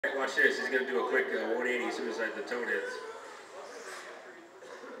watch this. He's going to do a quick 180 as soon as the tone hits.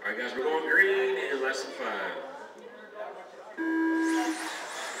 All right, guys, we're going green in less than 5. Oh,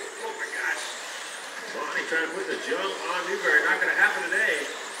 my gosh. Bonnie trying to put the jump on Newberry. Not going to happen today.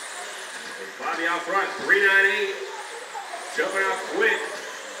 And Bobby out front, 398. Jumping out quick.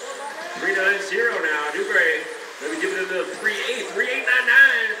 390 now. Newberry maybe giving it a 38.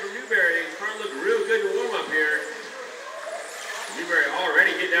 3899 from Newberry. He's trying to look real good in the warm-up here. Newberry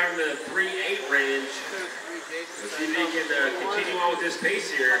already getting down to the 3.8 range. Let's see if he can continue on with this pace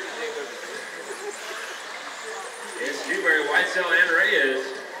here. It's Newberry, Whitesell, and Reyes.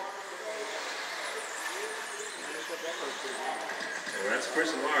 Well, that's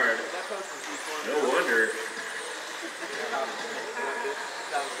Chris Lard. No wonder.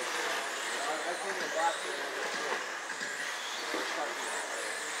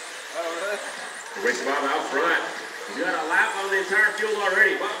 Racing Bob out front. He's got a lap on the entire field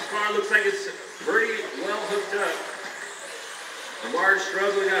already. Bob's car looks like it's pretty well hooked up. Lamar's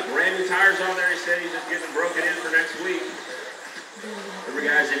struggling, got brand new tires on there. He said he's just getting broken in for next week. Remember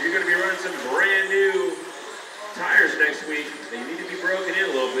guys, if you're going to be running some brand new tires next week, they need to be broken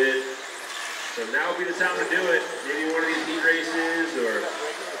in a little bit. So now would be the time to do it. Maybe one of these heat races or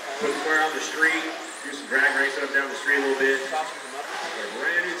put the car on the street, do some drag racing up down the street a little bit. A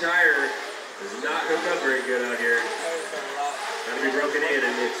brand new tire does not hook up very good out here. Got to be broken in,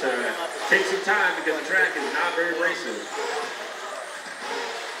 and it takes some time because the track is not very abrasive.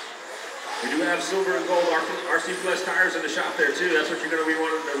 We do have silver and gold RC Plus tires in the shop there too. That's what you're going to be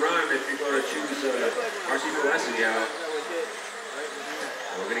wanting to run if you're going to choose RC Plus out.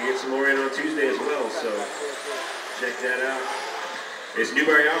 We're going to get some more in on Tuesday as well, so check that out. It's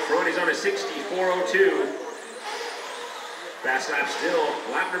Newberry out front. He's on a 60.402. Fast lap still.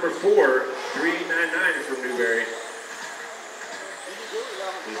 Lap number 4, 3.899 from Newberry.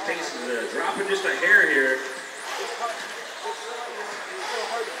 His pace is dropping just a hair here.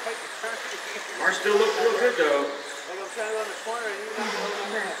 Car still looks real good though.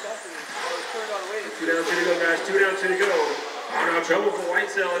 2 down, 2 to go, guys. 2 down, 2 to go. Oh no, trouble for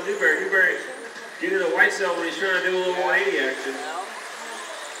Whitesell and Newberry. Newberry getting the Whitesell when he's trying to do a little 180 action.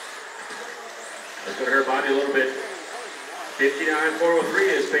 That's going to hurt Bobby a little bit.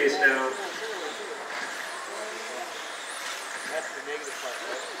 59.403 is pace now. That's the negative part,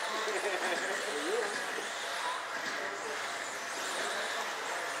 right?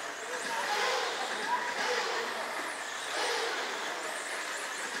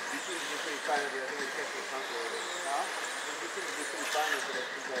 You should be pretty fine with it. I think we kept it comfortable with it. Huh? You should be pretty fine with it. I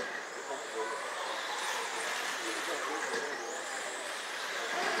think you're comfortable with it.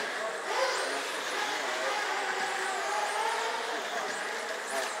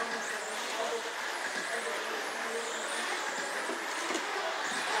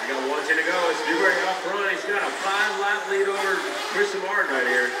 We got 1:10 to go. It's Newberry out front. He's got a 5-lap lead over Chris Lamar right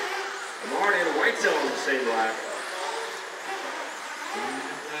here. Lamar and Whitesell on the same lap.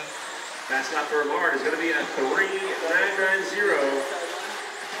 Fast lap for Lamar is going to be a 3.990.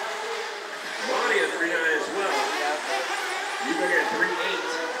 Monty at 3.9 as well. Newberry at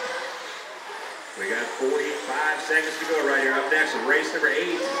 3.8. We got 45 seconds to go right here. Up next, race number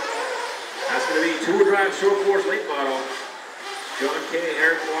 8. That's going to be two-wheel drive short course late model. John K.,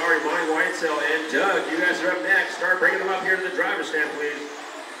 Eric Flowery, Monty Whitesell, and Doug. You guys are up next. Start bringing them up here to the driver's stand, please.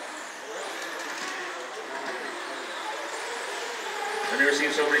 I've never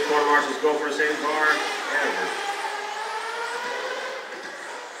seen so many court marshals go for the same car ever.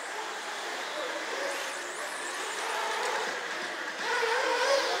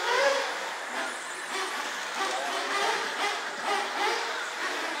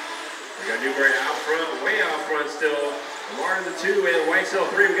 We got Newberry out front, way out front still. Lamar in the 2 and Whitesell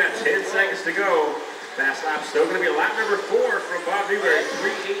 3. We got 10 seconds to go. Fast lap still going to be lap number 4 from Bob Newberry,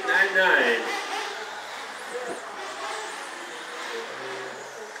 3.899.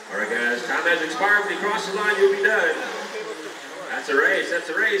 All right, guys, time has expired. When you cross the line, you'll be done. That's a race. That's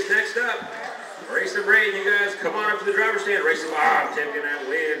a race. Next up, race number 8. You guys come on up to the driver's stand. Race Bob taking that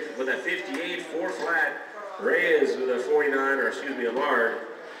win with a 58, 4 flat. Reyes with a 49, or excuse me, Lamar.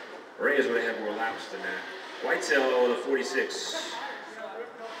 Reyes would have had more laps than that. Whitesell with a 46.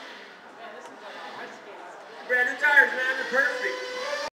 Brand new tires, man. They're perfect.